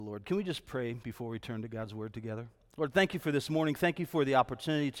Lord. Can we just pray before we turn to God's word together? Lord, thank you for this morning. Thank you for the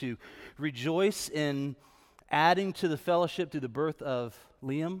opportunity to rejoice in adding to the fellowship through the birth of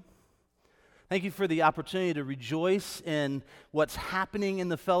Liam. Thank you for the opportunity to rejoice in what's happening in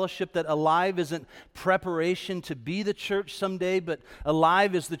the fellowship, that Alive isn't preparation to be the church someday, but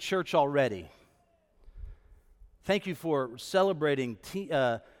Alive is the church already. Thank you for celebrating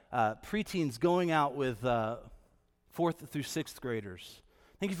preteens going out with 4th through 6th graders.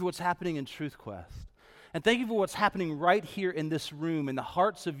 Thank you for what's happening in Truth Quest. And thank you for what's happening right here in this room, in the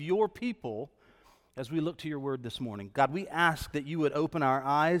hearts of your people, as we look to your word this morning. God, we ask that you would open our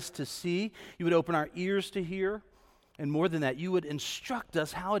eyes to see, you would open our ears to hear, and more than that, you would instruct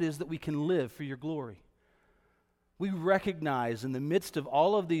us how it is that we can live for your glory. We recognize in the midst of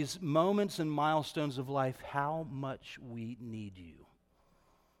all of these moments and milestones of life how much we need you.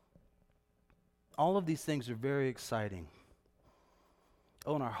 All of these things are very exciting.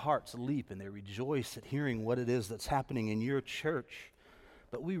 Oh, and our hearts leap and they rejoice at hearing what it is that's happening in your church.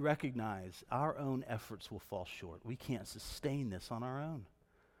 But we recognize our own efforts will fall short. We can't sustain this on our own.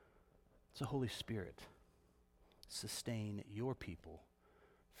 So, Holy Spirit, sustain your people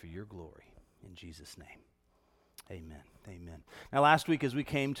for your glory. In Jesus' name, amen. Amen. Now, last week as we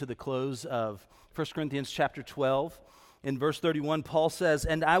came to the close of 1 Corinthians chapter 12, in verse 31, Paul says,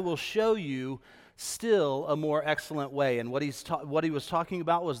 "And I will show you still a more excellent way." And what he was talking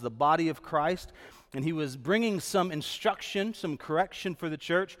about was the body of Christ. And he was bringing some instruction, some correction for the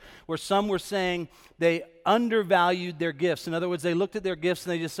church, where some were saying they undervalued their gifts. In other words, they looked at their gifts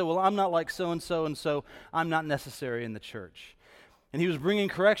and they just said, well, I'm not like so-and-so, and so I'm not necessary in the church. And he was bringing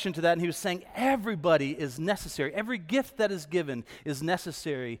correction to that, and he was saying everybody is necessary. Every gift that is given is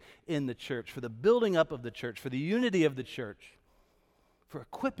necessary in the church, for the building up of the church, for the unity of the church, for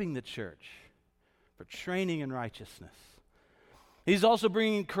equipping the church, for training in righteousness. He's also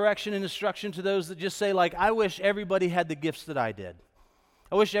bringing correction and instruction to those that just say, like, I wish everybody had the gifts that I did.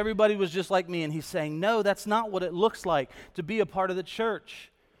 I wish everybody was just like me. And he's saying, no, that's not what it looks like to be a part of the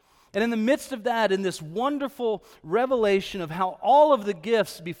church. And in the midst of that, in this wonderful revelation of how all of the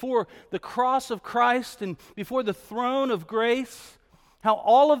gifts before the cross of Christ and before the throne of grace, how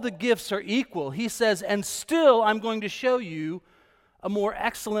all of the gifts are equal, he says, and still I'm going to show you a more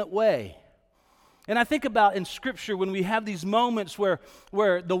excellent way. And I think about in Scripture when we have these moments where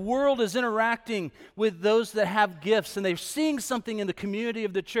the world is interacting with those that have gifts, and they're seeing something in the community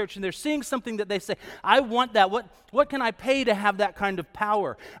of the church, and they're seeing something that they say, I want that. What can I pay to have that kind of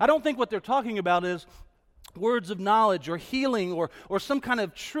power? I don't think what they're talking about is words of knowledge or healing or some kind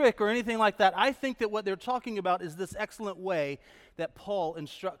of trick or anything like that. I think that what they're talking about is this excellent way that Paul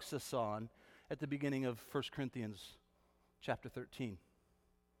instructs us on at the beginning of 1 Corinthians chapter 13.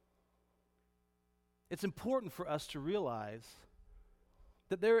 It's important for us to realize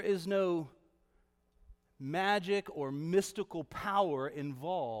that there is no magic or mystical power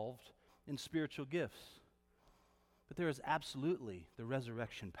involved in spiritual gifts. But there is absolutely the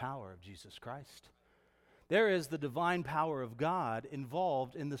resurrection power of Jesus Christ. There is the divine power of God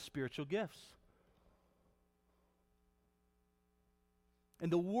involved in the spiritual gifts. And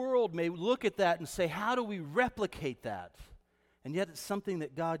the world may look at that and say, how do we replicate that? And yet it's something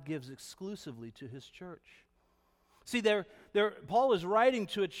that God gives exclusively to his church. See, Paul is writing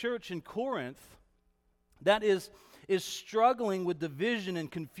to a church in Corinth that is struggling with division and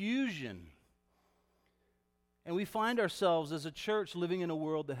confusion. And we find ourselves as a church living in a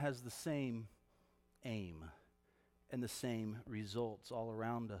world that has the same aim and the same results all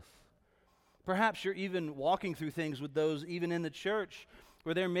around us. Perhaps you're even walking through things with those even in the church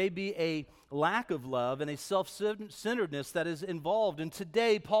where there may be a lack of love and a self-centeredness that is involved. And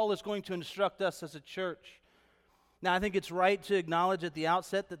today, Paul is going to instruct us as a church. Now, I think it's right to acknowledge at the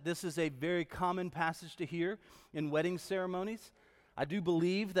outset that this is a very common passage to hear in wedding ceremonies. I do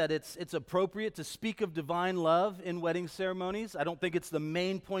believe that it's appropriate to speak of divine love in wedding ceremonies. I don't think it's the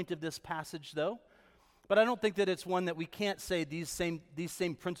main point of this passage, though. But I don't think that it's one that we can't say these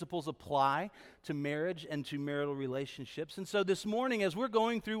same principles apply to marriage and to marital relationships. And so this morning, as we're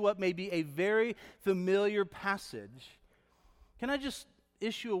going through what may be a very familiar passage, can I just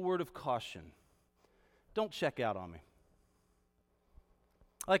issue a word of caution? Don't check out on me.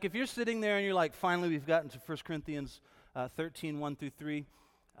 Like if you're sitting there and you're like, finally we've gotten to 1 Corinthians 13, 1 through 3,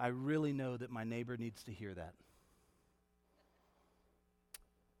 I really know that my neighbor needs to hear that.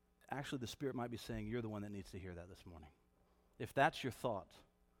 Actually, the Spirit might be saying, you're the one that needs to hear that this morning. If that's your thought.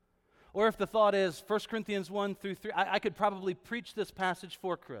 Or if the thought is 1 Corinthians 1 through 3, I could probably preach this passage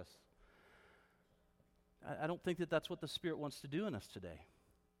for Chris. I don't think that that's what the Spirit wants to do in us today.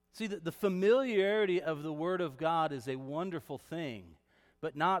 See, the familiarity of the Word of God is a wonderful thing,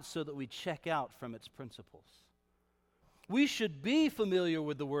 but not so that we check out from its principles. We should be familiar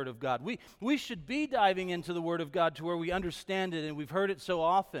with the Word of God. We should be diving into the Word of God to where we understand it and we've heard it so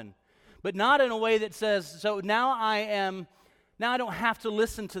often, but not in a way that says, so now I don't have to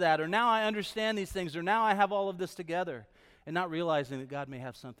listen to that, or now I understand these things, or now I have all of this together, and not realizing that God may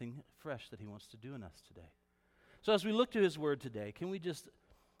have something fresh that He wants to do in us today. So as we look to His Word today, can we just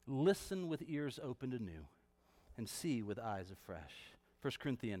listen with ears opened anew and see with eyes afresh? 1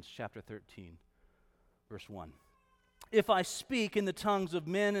 Corinthians chapter 13, verse 1. If I speak in the tongues of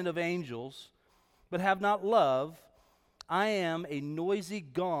men and of angels, but have not love, I am a noisy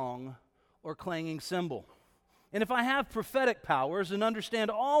gong or clanging cymbal. And if I have prophetic powers and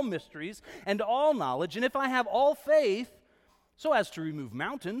understand all mysteries and all knowledge, and if I have all faith so as to remove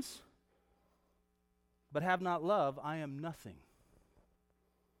mountains, but have not love, I am nothing.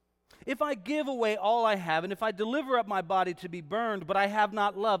 If I give away all I have, and if I deliver up my body to be burned, but I have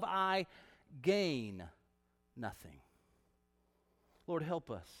not love, I gain nothing. Lord,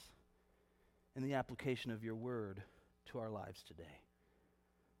 help us in the application of your word to our lives today.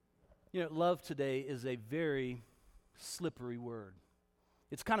 You know, love today is a very slippery word.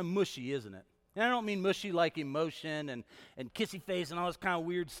 It's kind of mushy, isn't it? And I don't mean mushy like emotion and kissy face and all this kind of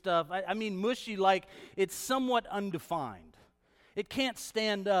weird stuff. I mean mushy like it's somewhat undefined. It can't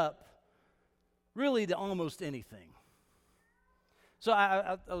stand up really to almost anything. So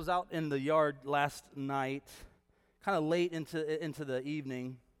I was out in the yard last night, kind of late into the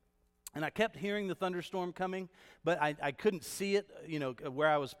evening, and I kept hearing the thunderstorm coming, but I couldn't see it, where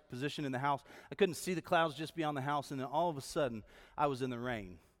I was positioned in the house. I couldn't see the clouds just beyond the house, and then all of a sudden, I was in the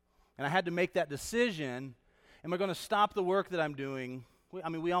rain. And I had to make that decision. Am I going to stop the work that I'm doing?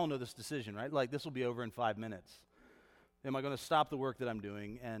 We all know this decision, right? Like, this will be over in 5 minutes. Am I going to stop the work that I'm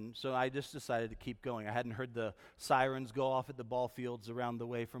doing? And so I just decided to keep going. I hadn't heard the sirens go off at the ball fields around the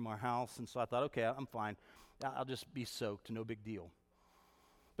way from our house, and so I thought, okay, I'm fine. I'll just be soaked, no big deal.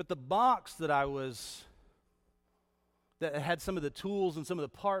 But the box that had some of the tools and some of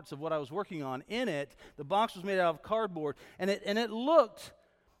the parts of what I was working on in it, the box was made out of cardboard, and it looked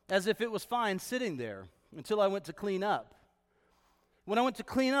as if it was fine sitting there until I went to clean up. When I went to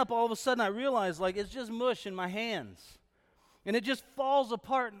clean up, all of a sudden I realized, it's just mush in my hands. And it just falls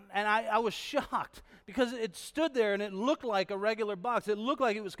apart, and I was shocked because it stood there and it looked like a regular box. It looked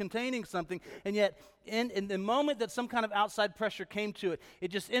like it was containing something, and yet in the moment that some kind of outside pressure came to it,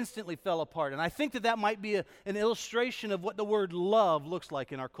 it just instantly fell apart. And I think that might be an illustration of what the word love looks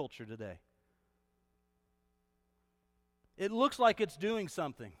like in our culture today. It looks like it's doing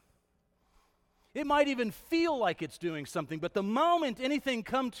something. It might even feel like it's doing something, but the moment anything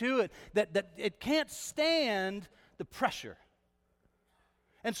come to it, that it can't stand the pressure.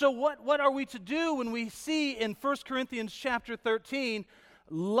 And so what are we to do when we see in 1 Corinthians chapter 13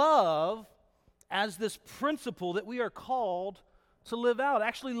 love as this principle that we are called to live out?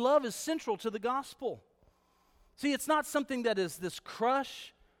 Actually, love is central to the gospel. See, it's not something that is this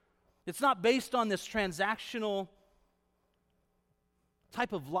crush. It's not based on this transactional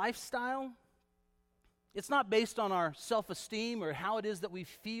type of lifestyle. It's not based on our self-esteem or how it is that we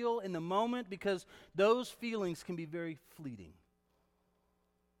feel in the moment, because those feelings can be very fleeting.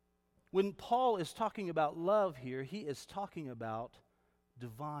 When Paul is talking about love here, he is talking about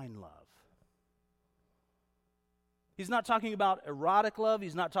divine love. He's not talking about erotic love.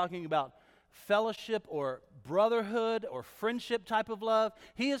 He's not talking about fellowship or brotherhood or friendship type of love.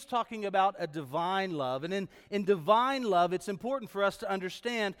 He is talking about a divine love. And in divine love, it's important for us to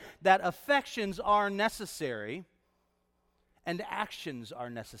understand that affections are necessary and actions are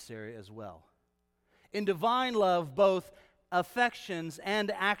necessary as well. In divine love, both affections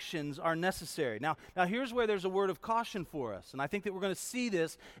and actions are necessary. Now here's where there's a word of caution for us, and I think that we're going to see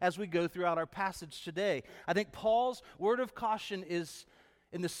this as we go throughout our passage today. I think Paul's word of caution is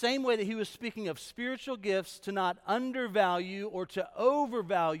in the same way that he was speaking of spiritual gifts, to not undervalue or to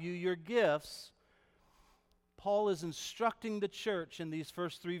overvalue your gifts. Paul is instructing the church in these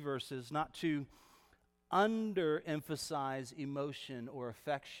first 3 verses not to underemphasize emotion or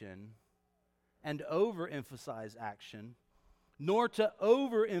affection and overemphasize action, nor to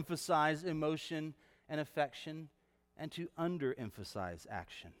overemphasize emotion and affection and to underemphasize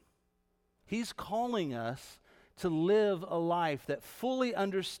action. He's calling us to live a life that fully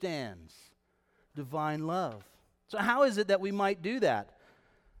understands divine love. So how is it that we might do that?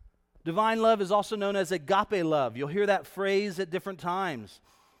 Divine love is also known as agape love. You'll hear that phrase at different times.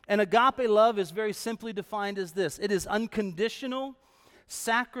 And agape love is very simply defined as this: it is unconditional,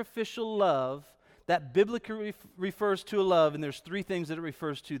 sacrificial love that biblically refers to a love, and there's 3 things that it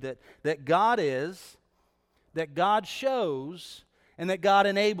refers to: that God is, that God shows, and that God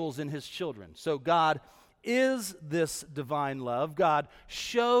enables in His children. So God is this divine love. God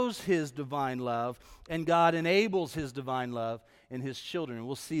shows His divine love, and God enables His divine love in His children. And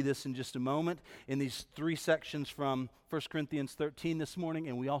we'll see this in just a moment in these three sections from 1 Corinthians 13 this morning,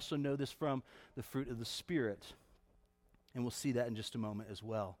 and we also know this from the fruit of the Spirit. And we'll see that in just a moment as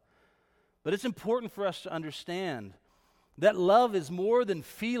well. But it's important for us to understand that love is more than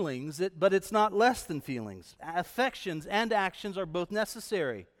feelings, but it's not less than feelings. Affections and actions are both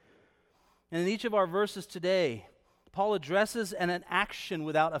necessary. And in each of our verses today, Paul addresses an action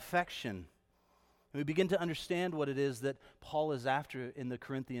without affection. And we begin to understand what it is that Paul is after in the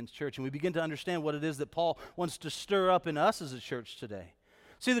Corinthians church. And we begin to understand what it is that Paul wants to stir up in us as a church today.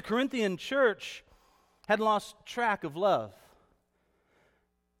 See, the Corinthian church had lost track of love.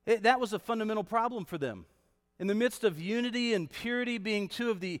 That was a fundamental problem for them. In the midst of unity and purity being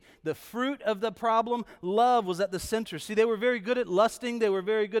two of the fruit of the problem, love was at the center. See, they were very good at lusting. They were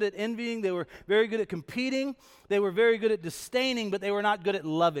very good at envying. They were very good at competing. They were very good at disdaining, but they were not good at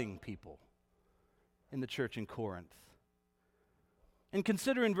loving people in the church in Corinth. And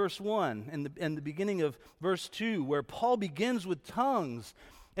consider in verse 1 and the beginning of verse 2, where Paul begins with tongues,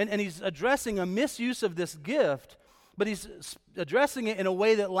 and he's addressing a misuse of this gift, but he's addressing it in a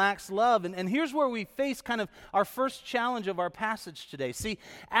way that lacks love. And here's where we face kind of our first challenge of our passage today. See,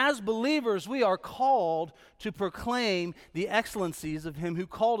 as believers, we are called to proclaim the excellencies of Him who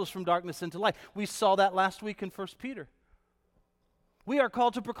called us from darkness into light. We saw that last week in 1 Peter. We are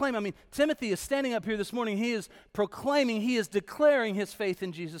called to proclaim. I mean, Timothy is standing up here this morning. He is proclaiming, he is declaring his faith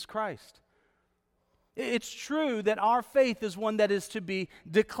in Jesus Christ. It's true that our faith is one that is to be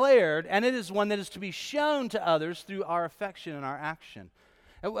declared, and it is one that is to be shown to others through our affection and our action.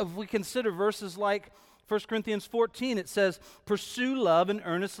 If we consider verses like 1 Corinthians 14, it says, pursue love and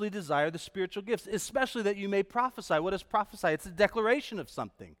earnestly desire the spiritual gifts, especially that you may prophesy. What is prophesy? It's a declaration of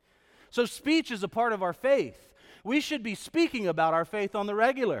something. So speech is a part of our faith. We should be speaking about our faith on the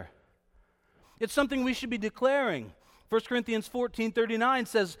regular. It's something we should be declaring. 1 Corinthians 14:39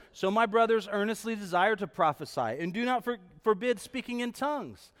 says, so my brothers earnestly desire to prophesy, and do not forbid speaking in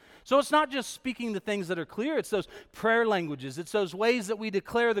tongues. So it's not just speaking the things that are clear, it's those prayer languages, it's those ways that we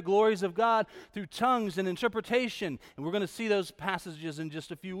declare the glories of God through tongues and interpretation. And we're going to see those passages in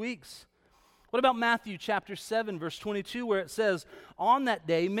just a few weeks. What about Matthew chapter 7, verse 22, where it says, on that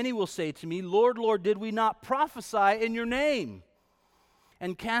day many will say to me, Lord, Lord, did we not prophesy in your name,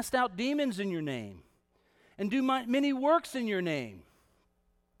 and cast out demons in your name, and do many works in your name?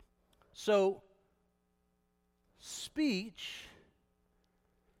 So, speech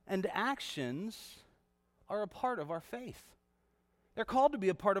and actions are a part of our faith. They're called to be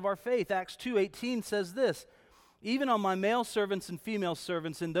a part of our faith. Acts 2:18 says this, even on my male servants and female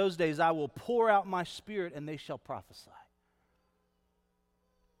servants in those days I will pour out my spirit and they shall prophesy.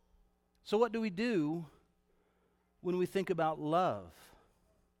 So what do we do when we think about love?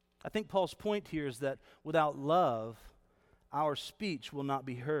 I think Paul's point here is that without love, our speech will not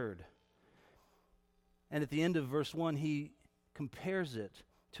be heard. And at the end of verse 1, he compares it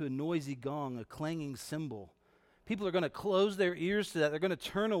to a noisy gong, a clanging cymbal. People are going to close their ears to that. They're going to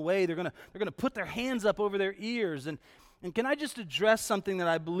turn away. They're going to put their hands up over their ears. And can I just address something that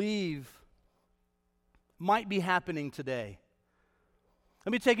I believe might be happening today?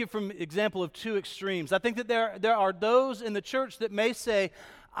 Let me take it from example of two extremes. I think that there are those in the church that may say,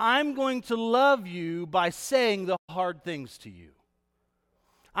 I'm going to love you by saying the hard things to you.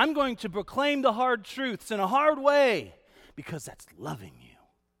 I'm going to proclaim the hard truths in a hard way because that's loving you.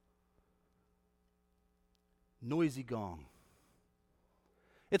 Noisy gong.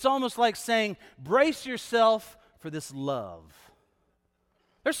 It's almost like saying, brace yourself for this love.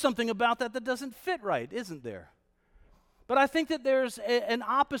 There's something about that doesn't fit right, isn't there? But I think that there's an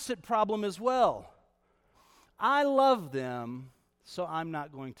opposite problem as well. I love them, so I'm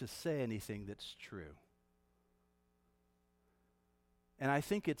not going to say anything that's true. And I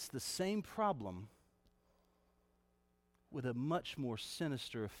think it's the same problem with a much more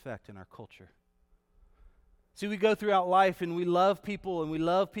sinister effect in our culture. See, we go throughout life and we love people and we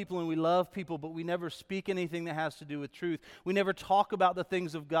love people and we love people, but we never speak anything that has to do with truth. We never talk about the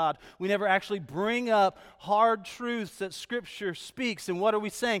things of God. We never actually bring up hard truths that Scripture speaks. And what are we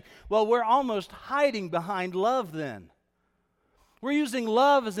saying? Well, we're almost hiding behind love then. We're using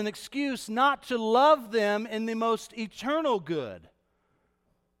love as an excuse not to love them in the most eternal good.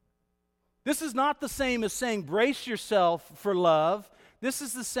 This is not the same as saying brace yourself for love. This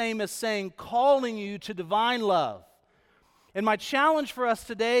is the same as saying calling you to divine love. And my challenge for us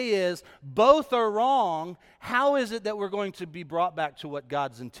today is both are wrong. How is it that we're going to be brought back to what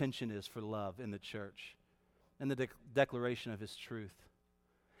God's intention is for love in the church? and the declaration of His truth?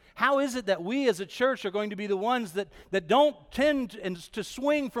 How is it that we as a church are going to be the ones that don't tend to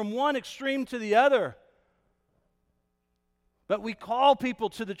swing from one extreme to the other, but we call people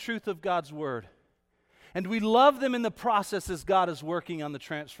to the truth of God's Word, and we love them in the process as God is working on the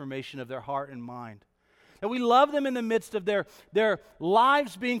transformation of their heart and mind? And we love them in the midst of their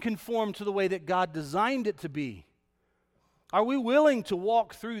lives being conformed to the way that God designed it to be. Are we willing to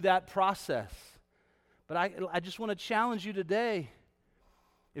walk through that process? But I just want to challenge you today.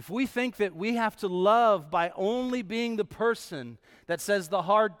 If we think that we have to love by only being the person that says the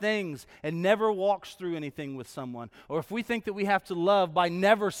hard things and never walks through anything with someone, or if we think that we have to love by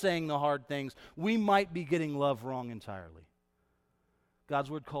never saying the hard things, we might be getting love wrong entirely.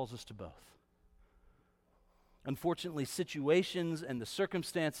 God's Word calls us to both. Unfortunately, situations and the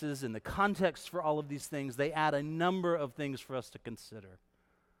circumstances and the context for all of these things, they add a number of things for us to consider.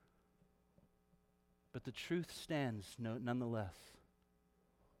 But the truth stands nonetheless.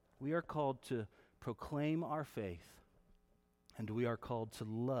 We are called to proclaim our faith, and we are called to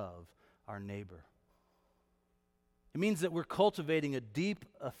love our neighbor. It means that we're cultivating a deep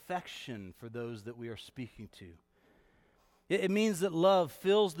affection for those that we are speaking to. It means that love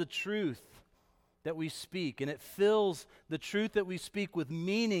fills the truth that we speak, and it fills the truth that we speak with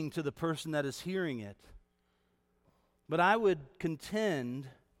meaning to the person that is hearing it. But I would contend,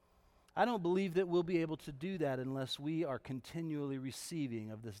 I don't believe that we'll be able to do that unless we are continually receiving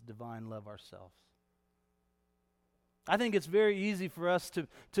of this divine love ourselves. I think it's very easy for us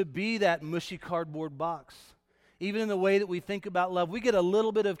to be that mushy cardboard box. Even in the way that we think about love, we get a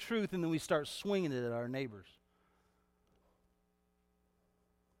little bit of truth and then we start swinging it at our neighbors.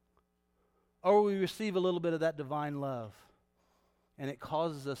 Or we receive a little bit of that divine love, and it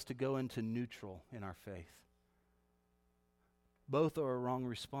causes us to go into neutral in our faith. Both are a wrong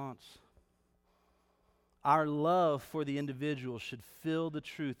response. Our love for the individual should fill the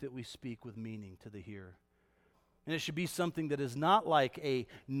truth that we speak with meaning to the hearer. And it should be something that is not like a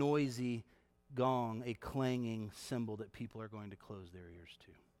noisy gong, a clanging cymbal that people are going to close their ears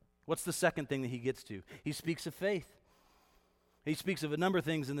to. What's the second thing that he gets to? He speaks of faith. He speaks of a number of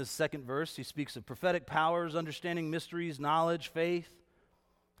things in this second verse. He speaks of prophetic powers, understanding mysteries, knowledge, faith.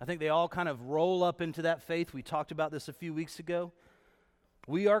 I think they all kind of roll up into that faith. We talked about this a few weeks ago.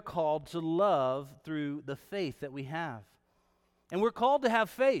 We are called to love through the faith that we have. And we're called to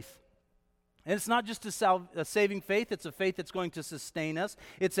have faith. And it's not just a saving faith, it's a faith that's going to sustain us.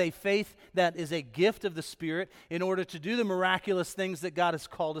 It's a faith that is a gift of the Spirit in order to do the miraculous things that God has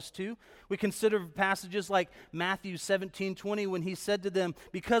called us to. We consider passages like Matthew 17:20 when he said to them,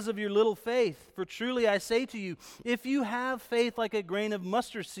 "Because of your little faith, for truly I say to you, if you have faith like a grain of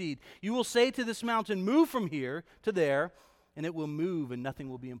mustard seed, you will say to this mountain, 'Move from here to there,' and it will move and nothing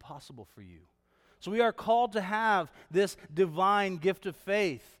will be impossible for you." So we are called to have this divine gift of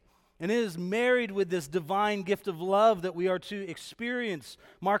faith. And it is married with this divine gift of love that we are to experience.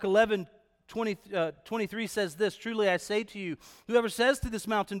 Mark 11:23 says this, "Truly I say to you, whoever says to this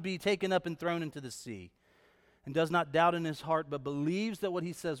mountain, 'Be taken up and thrown into the sea,' and does not doubt in his heart, but believes that what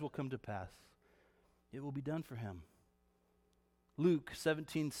he says will come to pass, it will be done for him." Luke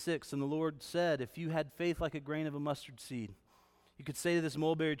 17:6, "And the Lord said, if you had faith like a grain of a mustard seed, you could say to this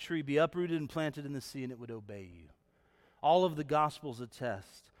mulberry tree, 'Be uprooted and planted in the sea,' and it would obey you." All of the Gospels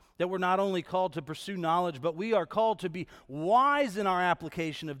attest that we're not only called to pursue knowledge, but we are called to be wise in our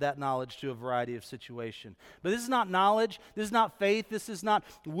application of that knowledge to a variety of situations. But this is not knowledge, this is not faith, this is not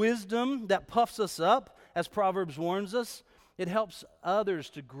wisdom that puffs us up, as Proverbs warns us. It helps others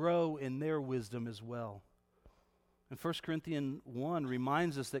to grow in their wisdom as well. And 1 Corinthians 1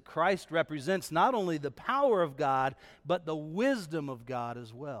 reminds us that Christ represents not only the power of God, but the wisdom of God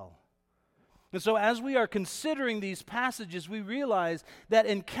as well. And so as we are considering these passages, we realize that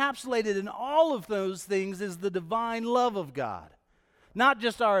encapsulated in all of those things is the divine love of God. Not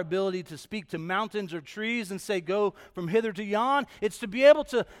just our ability to speak to mountains or trees and say, "Go from hither to yon." It's to be able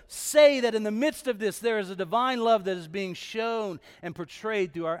to say that in the midst of this, there is a divine love that is being shown and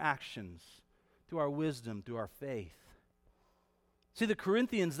portrayed through our actions, through our wisdom, through our faith. See, the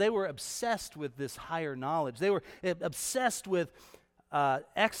Corinthians, they were obsessed with this higher knowledge. They were obsessed with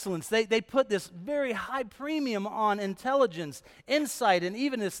excellence. They put this very high premium on intelligence, insight, and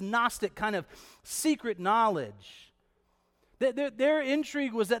even this Gnostic kind of secret knowledge. Their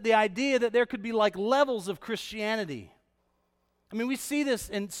intrigue was that the idea that there could be like levels of Christianity. I mean, we see this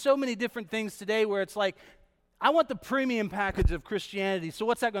in so many different things today where it's like, I want the premium package of Christianity, so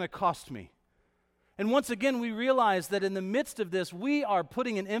what's that going to cost me? And once again, we realize that in the midst of this, we are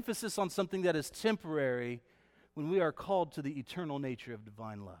putting an emphasis on something that is temporary when we are called to the eternal nature of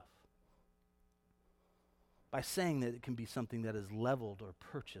divine love. by saying that it can be something that is leveled or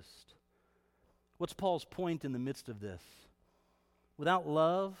purchased. What's Paul's point in the midst of this? Without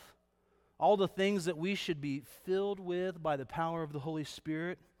love, all the things that we should be filled with by the power of the Holy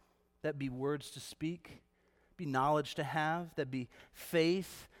Spirit, that be words to speak, be knowledge to have, that be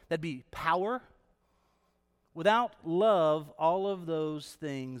faith, that be power. Without love, all of those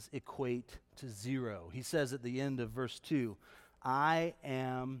things equate to zero. He says at the end of verse 2, I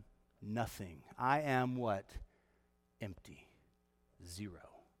am nothing. I am what? Empty. Zero.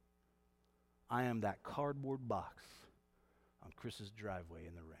 I am that cardboard box on Chris's driveway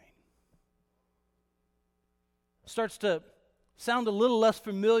in the rain. Starts to sound a little less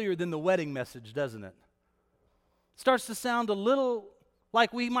familiar than the wedding message, doesn't it? Starts to sound a little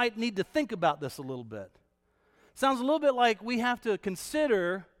like we might need to think about this a little bit. Sounds a little bit like we have to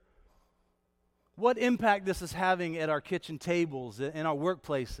consider what impact this is having at our kitchen tables, in our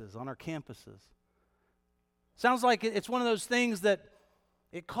workplaces, on our campuses. Sounds like it's one of those things that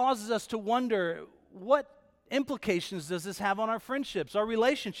it causes us to wonder, what implications does this have on our friendships, our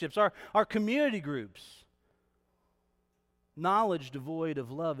relationships, our community groups? Knowledge devoid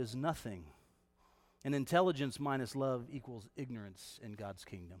of love is nothing, and intelligence minus love equals ignorance in God's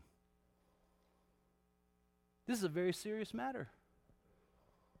kingdom. This is a very serious matter.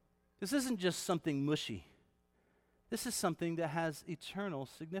 This isn't just something mushy. This is something that has eternal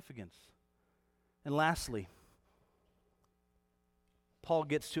significance. And lastly, Paul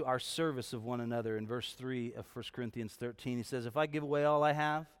gets to our service of one another in verse 3 of 1 Corinthians 13. He says, if I give away all I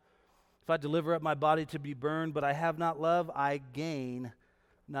have, if I deliver up my body to be burned, but I have not love, I gain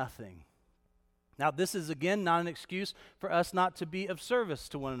nothing. Now, this is, again, not an excuse for us not to be of service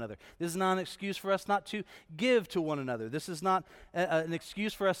to one another. This is not an excuse for us not to give to one another. This is not an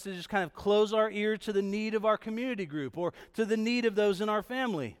excuse for us to just kind of close our ear to the need of our community group or to the need of those in our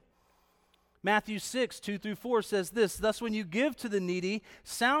family. Matthew 6, 2-4 says this, thus when you give to the needy,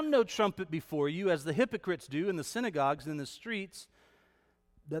 sound no trumpet before you, as the hypocrites do in the synagogues and in the streets,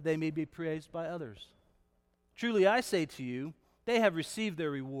 that they may be praised by others. Truly I say to you, they have received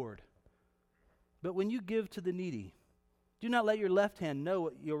their reward. But when you give to the needy, do not let your left hand know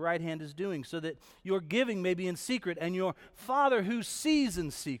what your right hand is doing, so that your giving may be in secret, and your Father who sees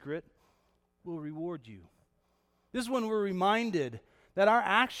in secret will reward you. This is when we're reminded that our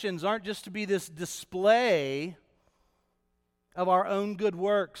actions aren't just to be this display of our own good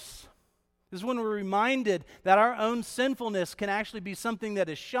works. This is when we're reminded that our own sinfulness can actually be something that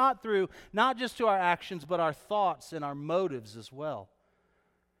is shot through, not just to our actions, but our thoughts and our motives as well.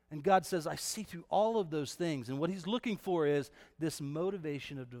 And God says, I see through all of those things. And what He's looking for is this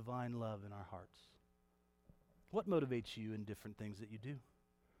motivation of divine love in our hearts. What motivates you in different things that you do?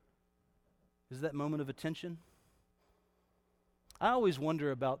 Is that moment of attention? I always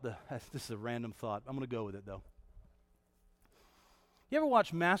wonder about this is a random thought. I'm going to go with it though. You ever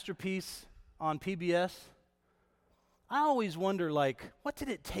watch Masterpiece on PBS? I always wonder, what did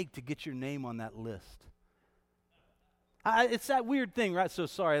it take to get your name on that list? It's that weird thing, right? So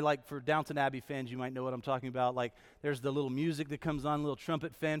sorry, for Downton Abbey fans, you might know what I'm talking about. There's the little music that comes on, little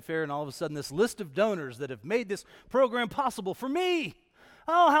trumpet fanfare, and all of a sudden this list of donors that have made this program possible for me.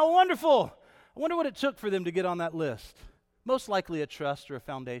 Oh, how wonderful. I wonder what it took for them to get on that list. Most likely a trust or a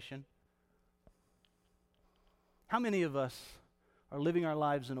foundation. How many of us are living our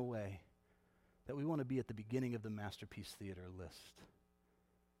lives in a way that we want to be at the beginning of the Masterpiece Theater list?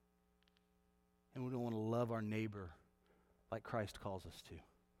 And we don't want to love our neighbor like Christ calls us to,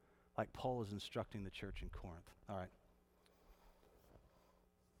 like Paul is instructing the church in Corinth. All right.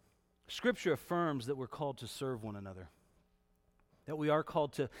 Scripture affirms that we're called to serve one another, that we are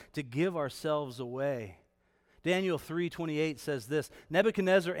called to give ourselves away. Daniel 3:28 says this,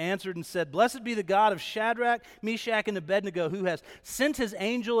 Nebuchadnezzar answered and said, Blessed be the God of Shadrach, Meshach, and Abednego, who has sent his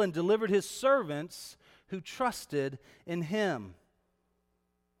angel and delivered his servants who trusted in him,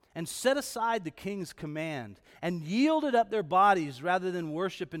 and set aside the king's command, and yielded up their bodies rather than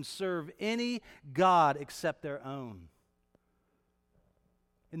worship and serve any god except their own.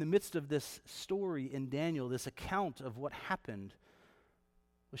 In the midst of this story in Daniel, this account of what happened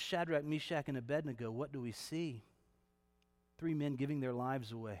with Shadrach, Meshach, and Abednego, what do we see? 3 men giving their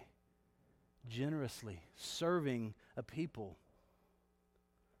lives away, generously serving a people.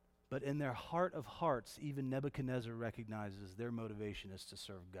 But in their heart of hearts, even Nebuchadnezzar recognizes their motivation is to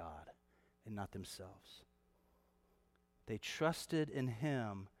serve God and not themselves. They trusted in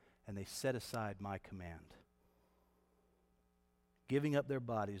him and they set aside my command, giving up their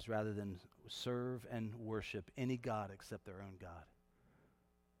bodies rather than serve and worship any god except their own God.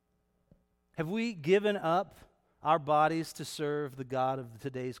 Have we given up our bodies to serve the God of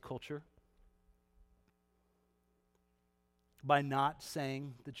today's culture? by not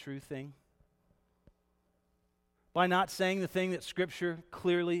saying the true thing? By not saying the thing that Scripture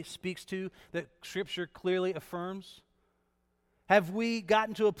clearly speaks to, that Scripture clearly affirms? Have we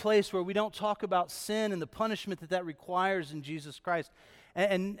gotten to a place where we don't talk about sin and the punishment that that requires in Jesus Christ,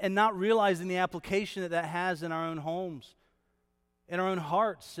 and not realizing the application that that has in our own homes, in our own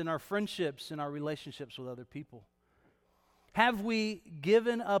hearts, in our friendships, in our relationships with other people? Have we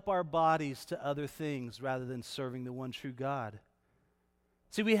given up our bodies to other things rather than serving the one true God?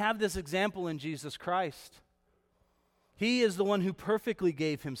 See, we have this example in Jesus Christ. He is the one who perfectly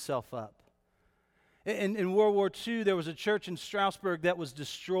gave himself up. In World War II, there was a church in Strasbourg that was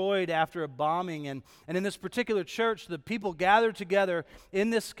destroyed after a bombing. And in this particular church, the people gathered together in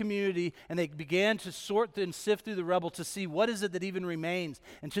this community, and they began to sort and sift through the rubble to see what is it that even remains.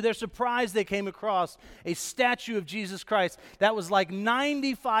 And to their surprise, they came across a statue of Jesus Christ that was like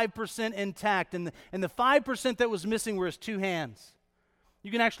 95% intact. And the 5% that was missing were his two hands. You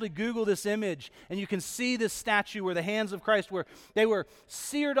can actually Google this image, and you can see this statue where the hands of Christ they were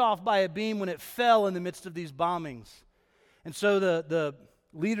seared off by a beam when it fell in the midst of these bombings. And so the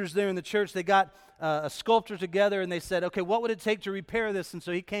leaders there in the church, they got a sculptor together, and they said, okay, what would it take to repair this? And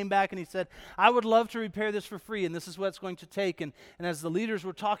so he came back and he said, I would love to repair this for free, and this is what it's going to take. And as the leaders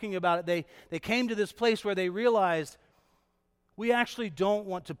were talking about it, they came to this place where they realized, we actually don't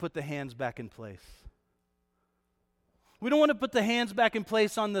want to put the hands back in place. We don't want to put the hands back in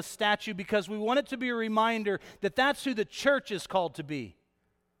place on the statue because we want it to be a reminder that that's who the church is called to be.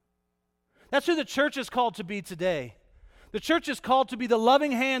 That's who the church is called to be today. The church is called to be the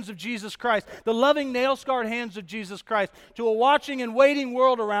loving hands of Jesus Christ, the loving nail-scarred hands of Jesus Christ to a watching and waiting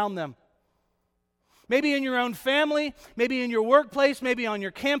world around them. Maybe in your own family, maybe in your workplace, maybe on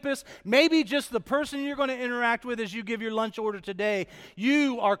your campus, maybe just the person you're going to interact with as you give your lunch order today.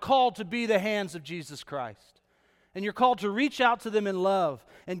 You are called to be the hands of Jesus Christ. And you're called to reach out to them in love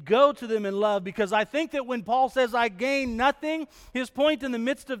and go to them in love, because I think that when Paul says, I gain nothing, his point in the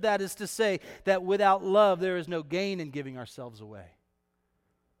midst of that is to say that without love, there is no gain in giving ourselves away.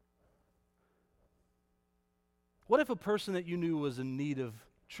 What if a person that you knew was in need of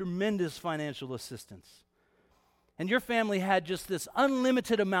tremendous financial assistance, and your family had just this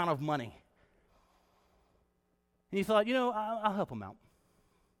unlimited amount of money, and you thought, I'll help them out.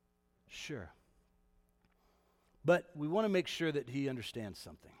 Sure. But we want to make sure that he understands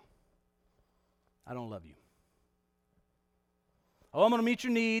something. I don't love you. Oh, I'm going to meet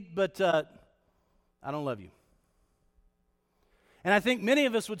your need, but I don't love you. And I think many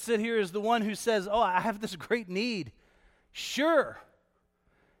of us would sit here as the one who says, oh, I have this great need. Sure.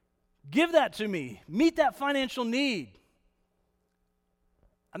 Give that to me. Meet that financial need.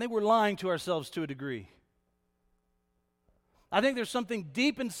 I think we're lying to ourselves to a degree. I think there's something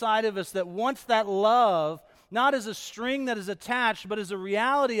deep inside of us that wants that love, not as a string that is attached, but as a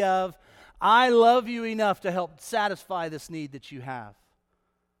reality of, I love you enough to help satisfy this need that you have.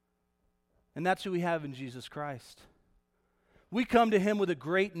 And that's who we have in Jesus Christ. We come to him with a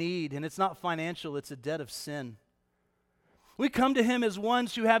great need, and it's not financial, it's a debt of sin. We come to him as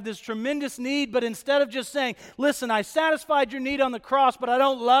ones who have this tremendous need, but instead of just saying, listen, I satisfied your need on the cross, but I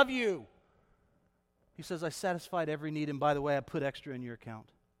don't love you. He says, I satisfied every need, and by the way, I put extra in your account.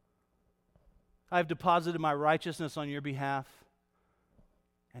 I've deposited my righteousness on your behalf,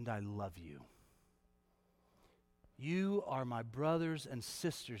 and I love you. You are my brothers and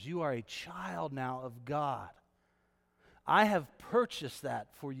sisters. You are a child now of God. I have purchased that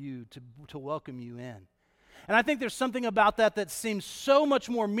for you to welcome you in. And I think there's something about that seems so much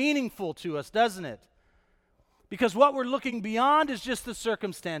more meaningful to us, doesn't it? Because what we're looking beyond is just the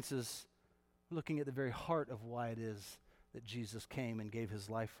circumstances. We're looking at the very heart of why it is that Jesus came and gave his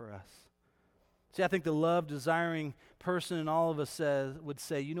life for us. See, I think the love, desiring person in all of us would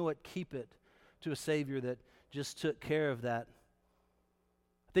say, you know what, keep it to a Savior that just took care of that.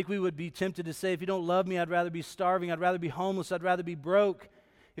 I think we would be tempted to say, if you don't love me, I'd rather be starving, I'd rather be homeless, I'd rather be broke.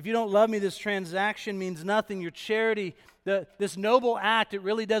 If you don't love me, this transaction means nothing. Your charity, this noble act, it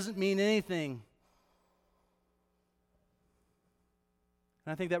really doesn't mean anything.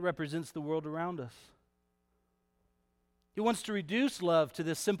 And I think that represents the world around us. He wants to reduce love to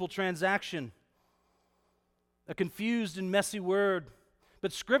this simple transaction, a confused and messy word.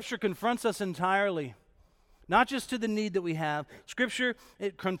 But Scripture confronts us entirely, not just to the need that we have. Scripture,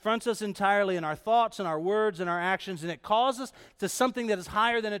 it confronts us entirely in our thoughts and our words and our actions, and it calls us to something that is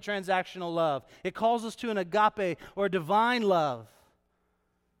higher than a transactional love. It calls us to an agape or a divine love.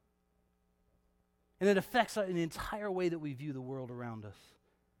 And it affects the entire way that we view the world around us,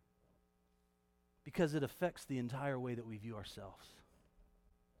 because it affects the entire way that we view ourselves.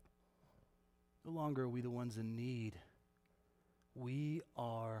 No longer are we the ones in need. We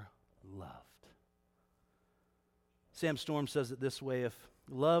are loved. Sam Storm says it this way: if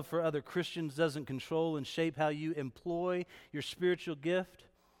love for other Christians doesn't control and shape how you employ your spiritual gift,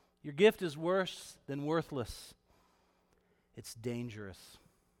 your gift is worse than worthless. It's dangerous.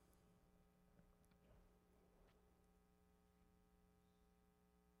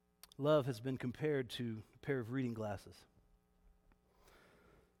 Love has been compared to a pair of reading glasses.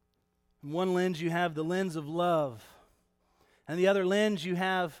 In one lens, you have the lens of love. And the other lens, you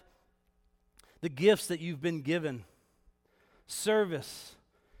have the gifts that you've been given. Service,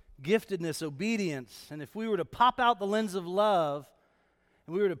 giftedness, obedience. And if we were to pop out the lens of love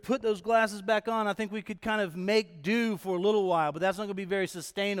and we were to put those glasses back on, I think we could kind of make do for a little while, but that's not going to be very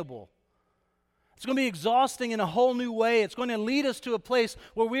sustainable. It's going to be exhausting in a whole new way. It's going to lead us to a place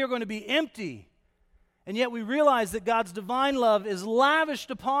where we are going to be empty. And yet we realize that God's divine love is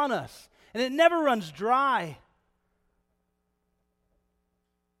lavished upon us, and it never runs dry.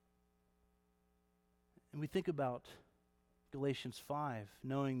 And we think about Galatians 5,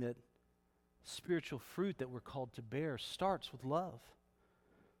 knowing that spiritual fruit that we're called to bear starts with love.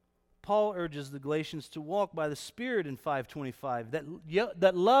 Paul urges the Galatians to walk by the Spirit in 5:25,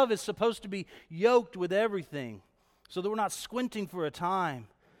 that love is supposed to be yoked with everything, so that we're not squinting for a time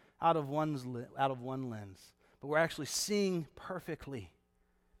out of one lens, but we're actually seeing perfectly.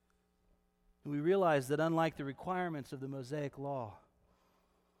 And we realize that unlike the requirements of the Mosaic Law,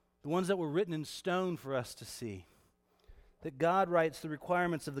 the ones that were written in stone for us to see, that God writes the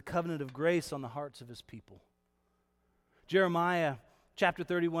requirements of the covenant of grace on the hearts of His people. Jeremiah chapter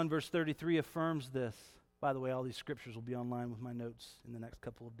 31, verse 33 affirms this. By the way, all these scriptures will be online with my notes in the next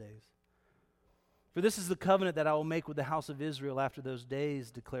couple of days. For this is the covenant that I will make with the house of Israel after those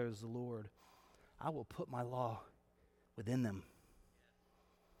days, declares the Lord. I will put my law within them.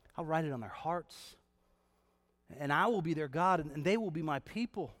 I'll write it on their hearts. And I will be their God, and they will be my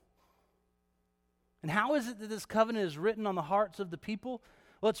people. And how is it that this covenant is written on the hearts of the people?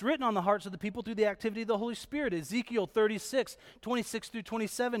 Well, it's written on the hearts of the people through the activity of the Holy Spirit. Ezekiel 36, 26 through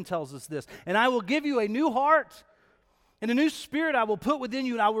 27 tells us this. And I will give you a new heart, and a new spirit I will put within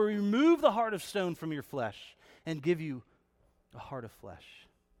you, and I will remove the heart of stone from your flesh and give you a heart of flesh.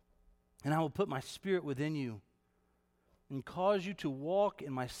 And I will put my spirit within you and cause you to walk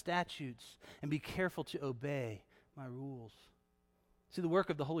in my statutes and be careful to obey my rules. See, the work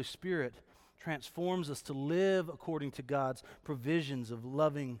of the Holy Spirit transforms us to live according to God's provisions of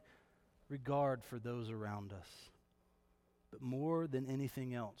loving regard for those around us. But more than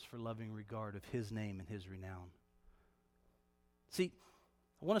anything else, for loving regard of His name and His renown. See,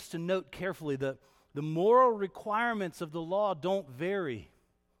 I want us to note carefully that the moral requirements of the law don't vary.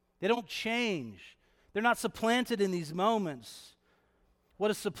 They don't change. They're not supplanted in these moments. What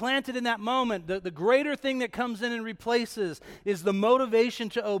is supplanted in that moment, the greater thing that comes in and replaces, is the motivation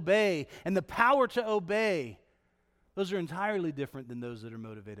to obey and the power to obey. Those are entirely different than those that are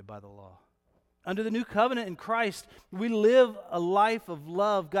motivated by the law. Under the new covenant in Christ, we live a life of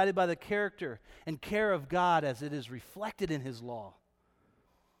love guided by the character and care of God as it is reflected in His law.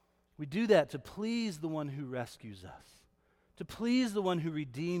 We do that to please the one who rescues us, to please the one who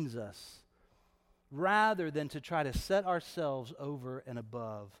redeems us, rather than to try to set ourselves over and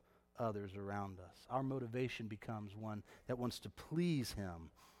above others around us. Our motivation becomes one that wants to please Him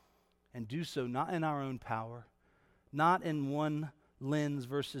and do so not in our own power, not in one lens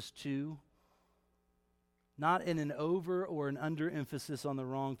versus two, not in an over or an under emphasis on the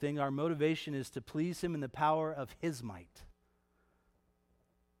wrong thing. Our motivation is to please Him in the power of His might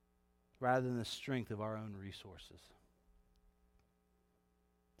rather than the strength of our own resources.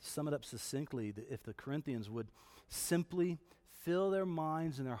 To sum it up succinctly, if the Corinthians would simply fill their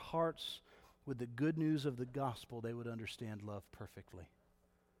minds and their hearts with the good news of the gospel, they would understand love perfectly.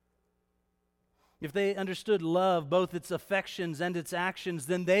 If they understood love, both its affections and its actions,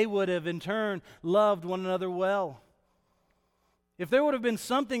 then they would have in turn loved one another well. If there would have been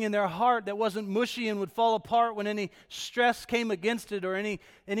something in their heart that wasn't mushy and would fall apart when any stress came against it or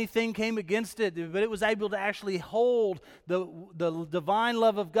anything came against it, but it was able to actually hold the divine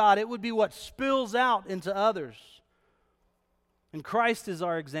love of God, it would be what spills out into others. And Christ is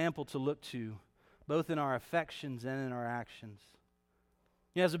our example to look to, both in our affections and in our actions.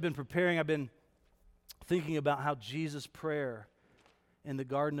 As I've been preparing, I've been thinking about how Jesus' prayer in the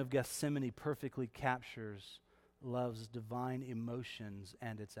Garden of Gethsemane perfectly captures love's divine emotions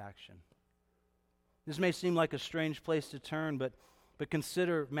and its action. This may seem like a strange place to turn, but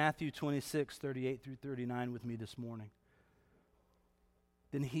consider Matthew 26, 38 through 39 with me this morning.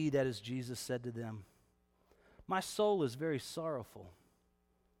 Then He, that is Jesus, said to them, "My soul is very sorrowful,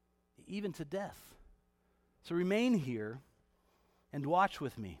 even to death. So remain here and watch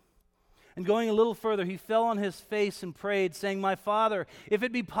with me. And going a little further, he fell on his face and prayed, saying, My Father, if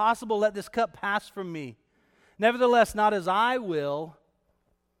it be possible, let this cup pass from me. Nevertheless, not as I will,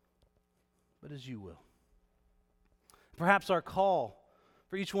 but as you will. Perhaps our call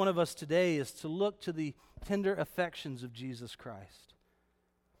for each one of us today is to look to the tender affections of Jesus Christ,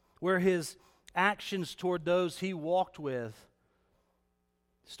 where his actions toward those he walked with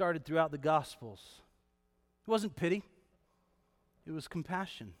started throughout the Gospels. It wasn't pity, it was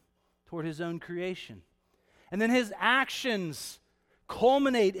compassion toward his own creation. And then his actions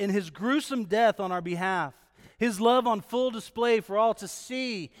culminate in his gruesome death on our behalf, his love on full display for all to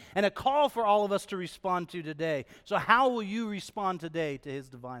see, and a call for all of us to respond to today. So how will you respond today to his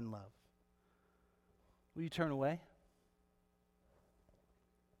divine love? Will you turn away?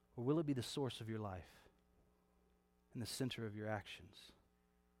 Or will it be the source of your life and the center of your actions?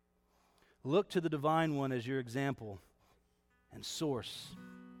 Look to the Divine One as your example and source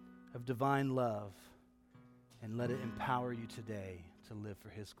of divine love, and let it empower you today to live for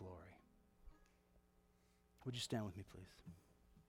his glory. Would you stand with me, please?